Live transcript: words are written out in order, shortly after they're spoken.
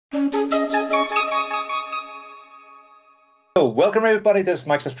So welcome everybody, this is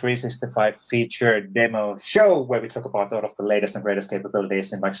Microsoft 365 feature demo show where we talk about all of the latest and greatest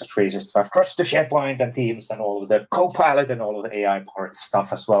capabilities in Microsoft 365 across the SharePoint and Teams and all of the Copilot and all of the AI-powered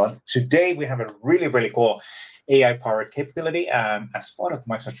stuff as well. And today we have a really cool AI-powered capability as part of the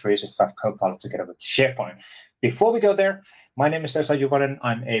Microsoft 365 Copilot together with SharePoint. Before we go there, my name is Esa Juvonen.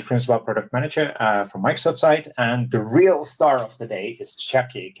 I'm a Principal Product Manager from Microsoft side, and the real star of the day is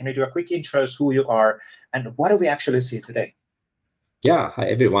Jackie. Can you do a quick intro as who you are and what do we actually see today? Yeah, hi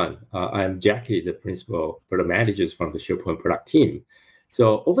everyone. I'm Jackie, the Principal Product Manager from the SharePoint product team.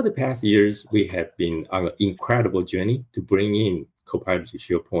 So over the past years, we have been on an incredible journey to bring in Copilot to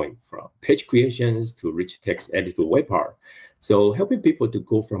SharePoint, from page creations to rich text editor web art. So helping people to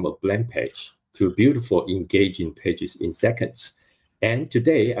go from a blank page to beautiful, engaging pages in seconds. And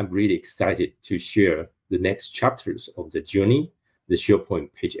today, I'm really excited to share the next chapters of the journey, the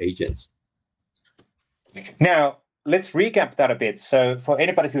SharePoint page agents. Now, let's recap that a bit. So for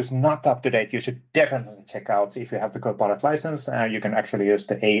anybody who's not up to date, you should definitely check out, if you have the Copilot license, you can actually use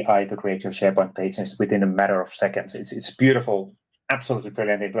the AI to create your SharePoint pages within a matter of seconds. It's beautiful, absolutely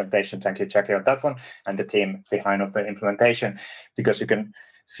brilliant implementation. Thank you, Jackie, on that one, and the team behind of the implementation, because you can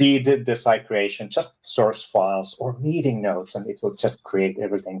feed the site creation, just source files or meeting notes, and it will just create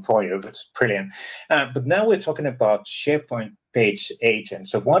everything for you. It's brilliant. But now we're talking about SharePoint page agent.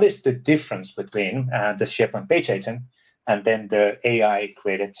 So what is the difference between the SharePoint page agent and then the AI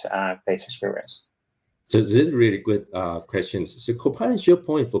created page experience? So this is really good questions. So Copilot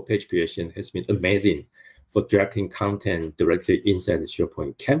SharePoint for page creation has been amazing for drafting content directly inside the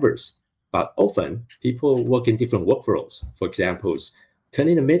SharePoint canvas. But often people work in different workflows. For example,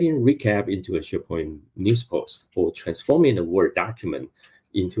 turning a meeting recap into a SharePoint news post, or transforming a Word document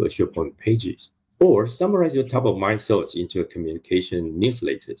into a SharePoint pages, or summarize your top of mind thoughts into a communication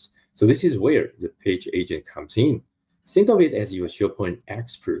newsletters. So this is where the page agent comes in. Think of it as your SharePoint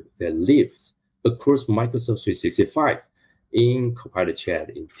expert that lives across Microsoft 365 in Copilot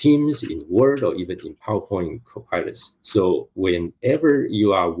chat, in Teams, in Word, or even in PowerPoint Copilots. So whenever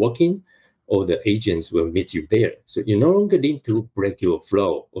you are working, all the agents will meet you there. So you no longer need to break your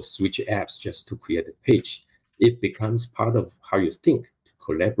flow or switch apps just to create a page. It becomes part of how you think, to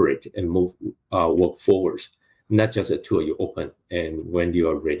collaborate and move work forward, not just a tool you open and when you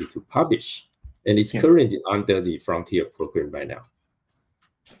are ready to publish. And it's currently under the Frontier program right now.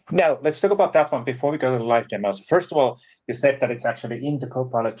 Now, let's talk about that one before we go to the live demos. First of all, you said that it's actually in the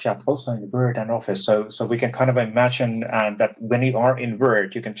Copilot chat, also in Word and Office. So we can kind of imagine that when you are in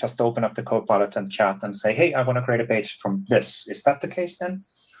Word, you can just open up the Copilot and chat and say, hey, I want to create a page from this. Is that the case then?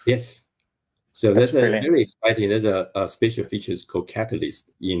 Yes. So that's very exciting. There's a special features called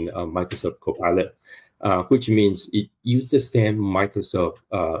Catalyst in Microsoft Copilot, which means it uses the same Microsoft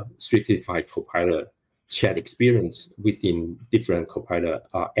 365 Copilot chat experience within different Copilot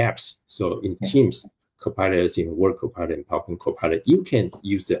apps. So in Teams Copilot, in Word Copilot, and PowerPoint Copilot, you can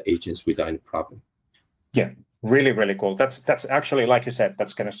use the agents without any problem. Yeah, really cool. That's actually, like you said,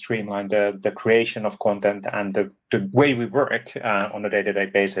 that's going to streamline the creation of content and the way we work on a day-to-day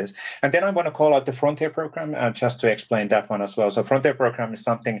basis. And then I want to call out the Frontier program just to explain that one as well. So Frontier program is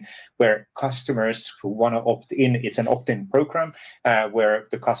something where customers who want to opt in, it's an opt-in program where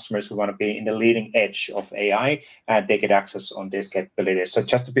the customers who want to be in the leading edge of AI, they get access on these capabilities. So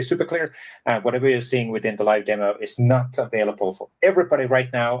just to be super clear, whatever you're seeing within the live demo is not available for everybody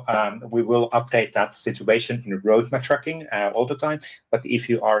right now. We will update that situation in roadmap tracking all the time. But if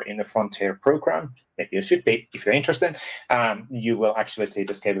you are in the Frontier program, maybe you should be, if you're interested, you will actually see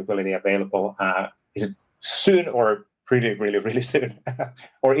this capability available. Is it soon or really soon?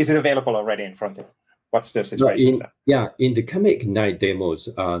 Or is it available already in Frontier? What's the situation? In the coming Ignite demos,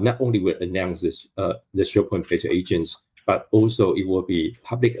 not only will announce this, the SharePoint page agents, but also it will be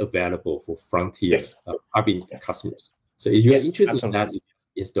public available for Frontier customers. So if you are interested in that,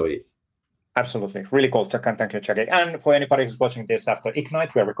 install it. Absolutely. Really cool. Thank you, Jackie. And for anybody who's watching this after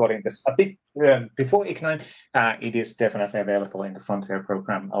Ignite, we're recording this a bit before Ignite. It is definitely available in the Frontier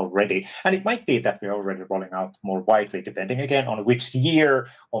program already. And it might be that we're already rolling out more widely, depending again on which year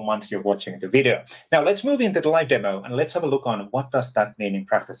or month you're watching the video. Now, let's move into the live demo and let's have a look on what does that mean in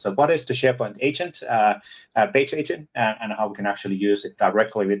practice. So what is the SharePoint agent, page agent, and how we can actually use it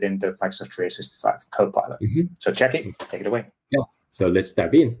directly within the Microsoft 365 Copilot. So Jackie, take it away. Yeah, so let's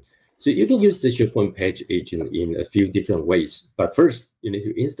dive in. So you can use the SharePoint page agent in a few different ways. But first, you need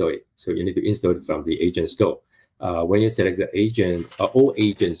to install it. So you need to install it from the agent store. When you select the agent, all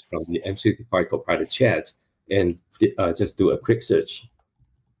agents from the M365 Copilot chat, and just do a quick search.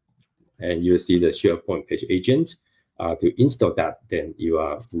 And you'll see the SharePoint page agent. To install that, then you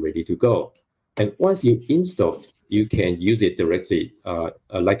are ready to go. And once you installed, you can use it directly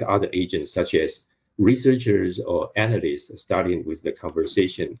like other agents, such as researchers or analysts, starting with the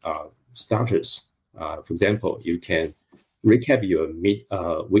conversation starters. For example, you can recap your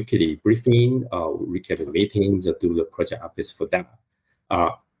weekly briefing, recap the meetings, or do the project updates for that.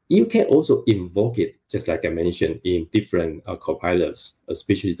 You can also invoke it, just like I mentioned, in different Copilots,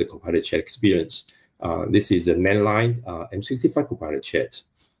 especially the Copilot chat experience. This is a mainline M65 Copilot chat.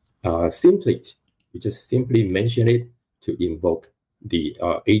 You just simply mention it to invoke the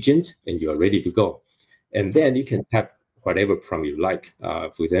agent, and you are ready to go. And then you can type whatever prompt you like.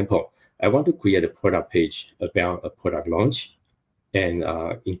 For example, I want to create a product page about a product launch, and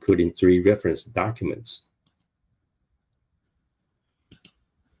including 3 reference documents.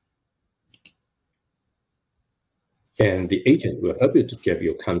 And the agent will help you to get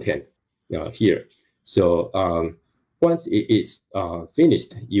your content here. So once it is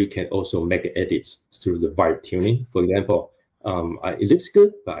finished, you can also make edits through the vibe tuning. For example, it looks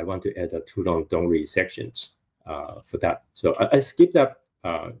good, but I want to add a too long don't read sections for that. So I skip that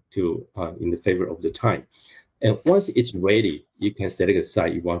in the favor of the time. And once it's ready, you can select a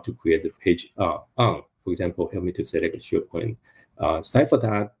site you want to create the page on. For example, help me to select a SharePoint site for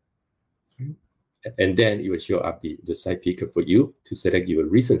that. And then it will show up the site picker for you to select your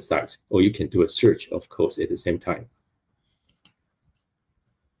recent sites, or you can do a search, of course, at the same time.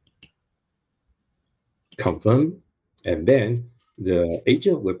 Confirm, and then the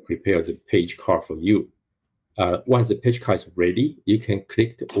agent will prepare the page card for you. Once the page card is ready, you can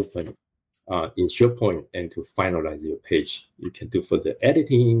click to open in SharePoint and to finalize your page. You can do further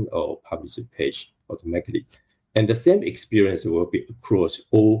editing or publish the page automatically. And the same experience will be across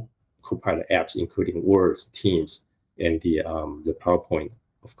all Copilot apps, including Word, Teams, and the PowerPoint,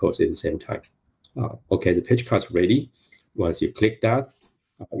 of course, at the same time. Okay, the page card is ready. Once you click that,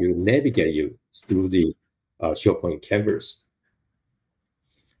 it will navigate you through the SharePoint canvas.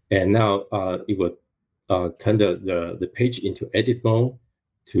 And now it will turn the page into edit mode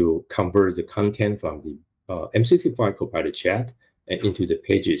to convert the content from the M65 Copilot chat and into the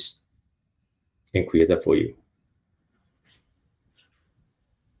pages and create that for you.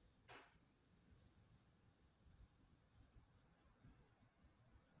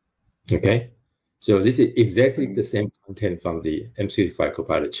 Okay, so this is exactly the same content from the M65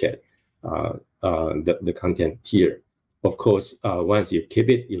 Copilot chat, the content here. Of course, once you keep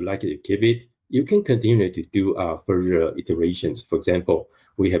it, you like it, you keep it, you can continue to do further iterations. For example,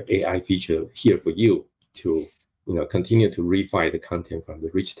 we have AI feature here for you to continue to refine the content from the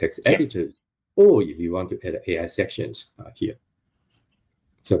rich text editor, or if you want to add AI sections here.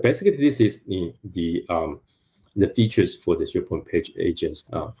 So basically, this is the features for the SharePoint page agents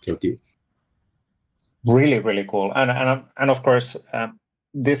can do. Really, really cool. And of course,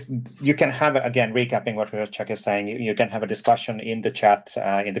 this you can have, again, recapping what Chuck is saying, you can have a discussion in the chat,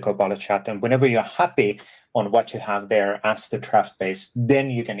 in the Copilot chat, and whenever you're happy on what you have there as the draft base, then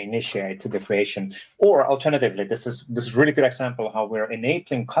you can initiate the creation. Or alternatively, this is a really good example of how we're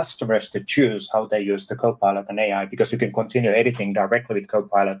enabling customers to choose how they use the Copilot and AI, because you can continue editing directly with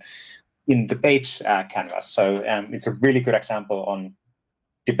Copilot in the page canvas. So it's a really good example on,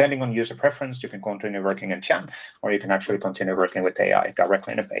 depending on user preference, you can continue working in chat, or you can actually continue working with AI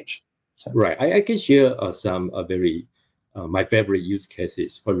directly in a page. So. Right. I can share some very my favorite use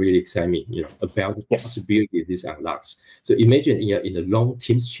cases. What really excites me, about the possibility this unlocks. So imagine in a long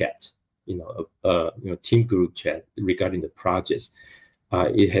Teams chat, team group chat regarding the projects.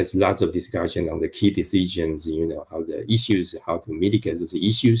 It has lots of discussion on the key decisions. How the issues, how to mitigate those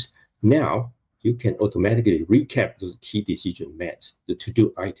issues. Now, you can automatically recap those key decision met, the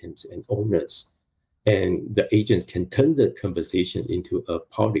to-do items and owners, and the agents can turn the conversation into a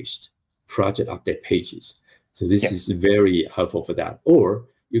polished project update pages. So this is very helpful for that. Or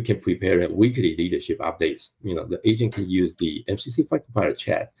you can prepare a weekly leadership updates. The agent can use the M65 Copilot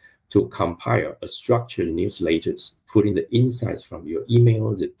chat to compile a structured newsletters, putting the insights from your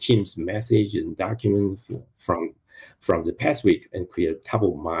email, the team's message and document from the past week, and create top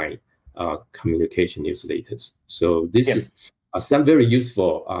of mind communication newsletters. So this is some very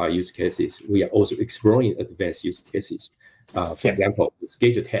useful use cases. We are also exploring advanced use cases. For example, the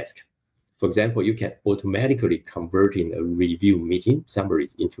schedule task. For example, you can automatically converting a review meeting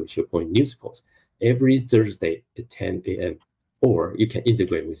summaries into a SharePoint news post every Thursday at 10 a.m. Or you can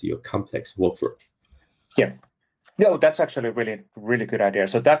integrate with your complex workflow. Yeah. No, that's actually a really, really good idea.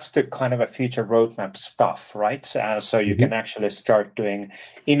 So that's the kind of a future roadmap stuff, right? So you can actually start doing,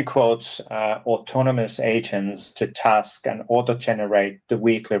 in quotes, autonomous agents to task and auto-generate the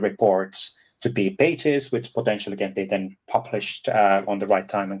weekly reports to be pages, which potentially can be then published on the right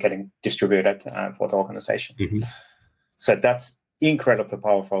time and getting distributed for the organization. So that's incredibly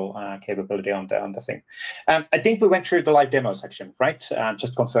powerful capability on the thing. I think we went through the live demo section, right?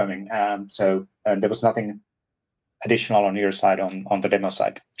 Just confirming. So there was nothing additional on your side on the demo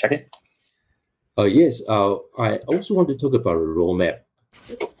side. Jackie? Yes, I also want to talk about a roadmap.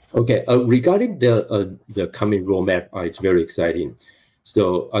 Okay, regarding the coming roadmap, it's very exciting.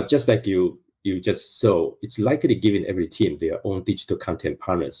 So just like you just saw, it's likely giving every team their own digital content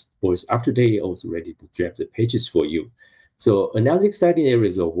partners, or after they also ready to draft the pages for you. So another exciting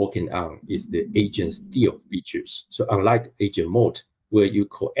area we're working on is the agent steal features. So unlike agent mode, where you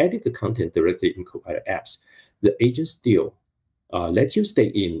co-edit the content directly in Copilot apps, the agent steal lets you stay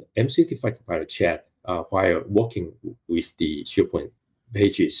in M365 Copilot chat while working with the SharePoint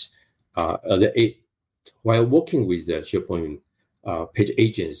pages. While working with the SharePoint page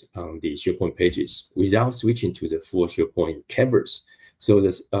agents on the SharePoint pages without switching to the full SharePoint canvas. So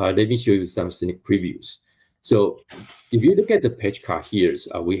this, let me show you some sneak previews. So if you look at the page card here,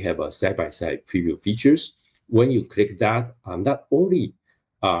 we have a side-by-side preview features. When you click that, not only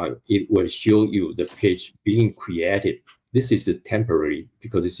it will show you the page being created. This is a temporary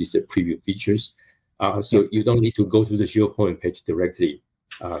because this is a preview features. So you don't need to go to the SharePoint page directly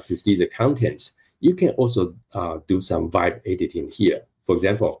to see the contents. You can also do some vibe editing here. For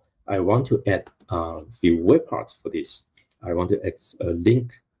example, I want to add a few web parts for this. I want to add a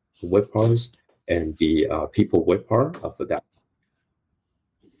link web parts and the people web part for that.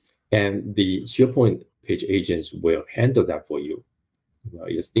 And the SharePoint page agents will handle that for you.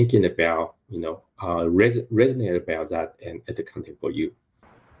 Just thinking about, resonate about that and add the content for you.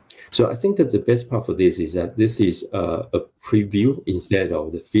 So I think that the best part for this is that this is a preview instead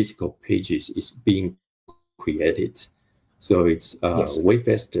of the physical pages is being created. So it's way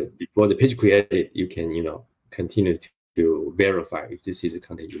faster. Before the page created, you can, continue to verify if this is the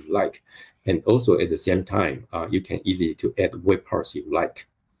content you like. And also at the same time, you can easily to add web parts you like.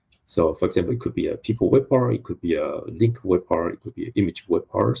 So for example, it could be a people web part, it could be a link web part, it could be an image web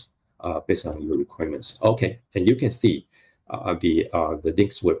parts based on your requirements. Okay, and you can see the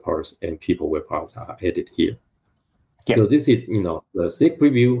links web parts and people web parts are added here. Yeah. So this is the sneak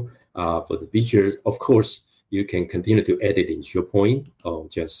preview for the features. Of course, you can continue to edit in SharePoint or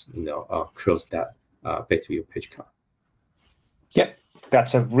just close that back to your page card. Yeah,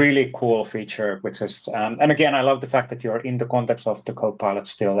 that's a really cool feature, which is, and again, I love the fact that you're in the context of the Copilot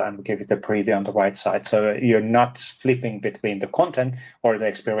still and give it the preview on the right side. So you're not flipping between the content or the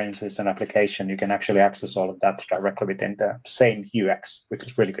experiences and application. You can actually access all of that directly within the same UX, which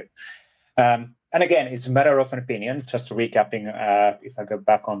is really good. And again, it's a matter of an opinion. Just recapping, if I go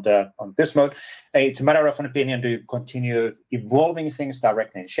back on this mode, it's a matter of an opinion. Do you continue evolving things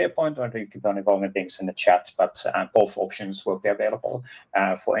directly in SharePoint, or do you keep on evolving things in the chat? But both options will be available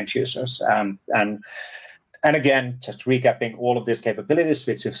for end users. And again, just recapping, all of these capabilities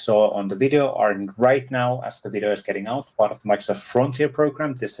which you saw on the video are right now, as the video is getting out, part of the Microsoft Frontier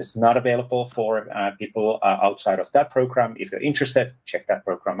program. This is not available for people outside of that program. If you're interested, check that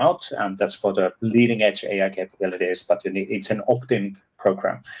program out. That's for the leading edge AI capabilities, but it's an opt-in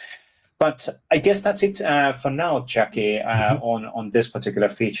program. But I guess that's it for now, Jackie, on this particular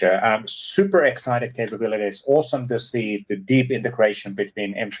feature. Super excited capabilities. Awesome to see the deep integration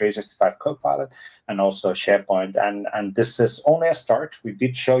between M365 Copilot and also SharePoint. And this is only a start. We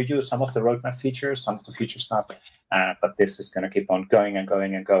did show you some of the roadmap features, some of the future stuff, but this is going to keep on going and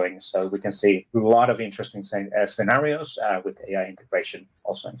going and going. So we can see a lot of interesting scenarios with AI integration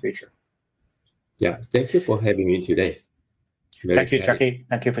also in future. Yeah, thank you for having me today. Thank you, Jackie.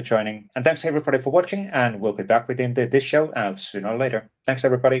 Thank you for joining. And thanks, everybody, for watching. And we'll be back within this show sooner or later. Thanks,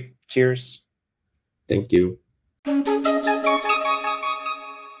 everybody. Cheers. Thank you.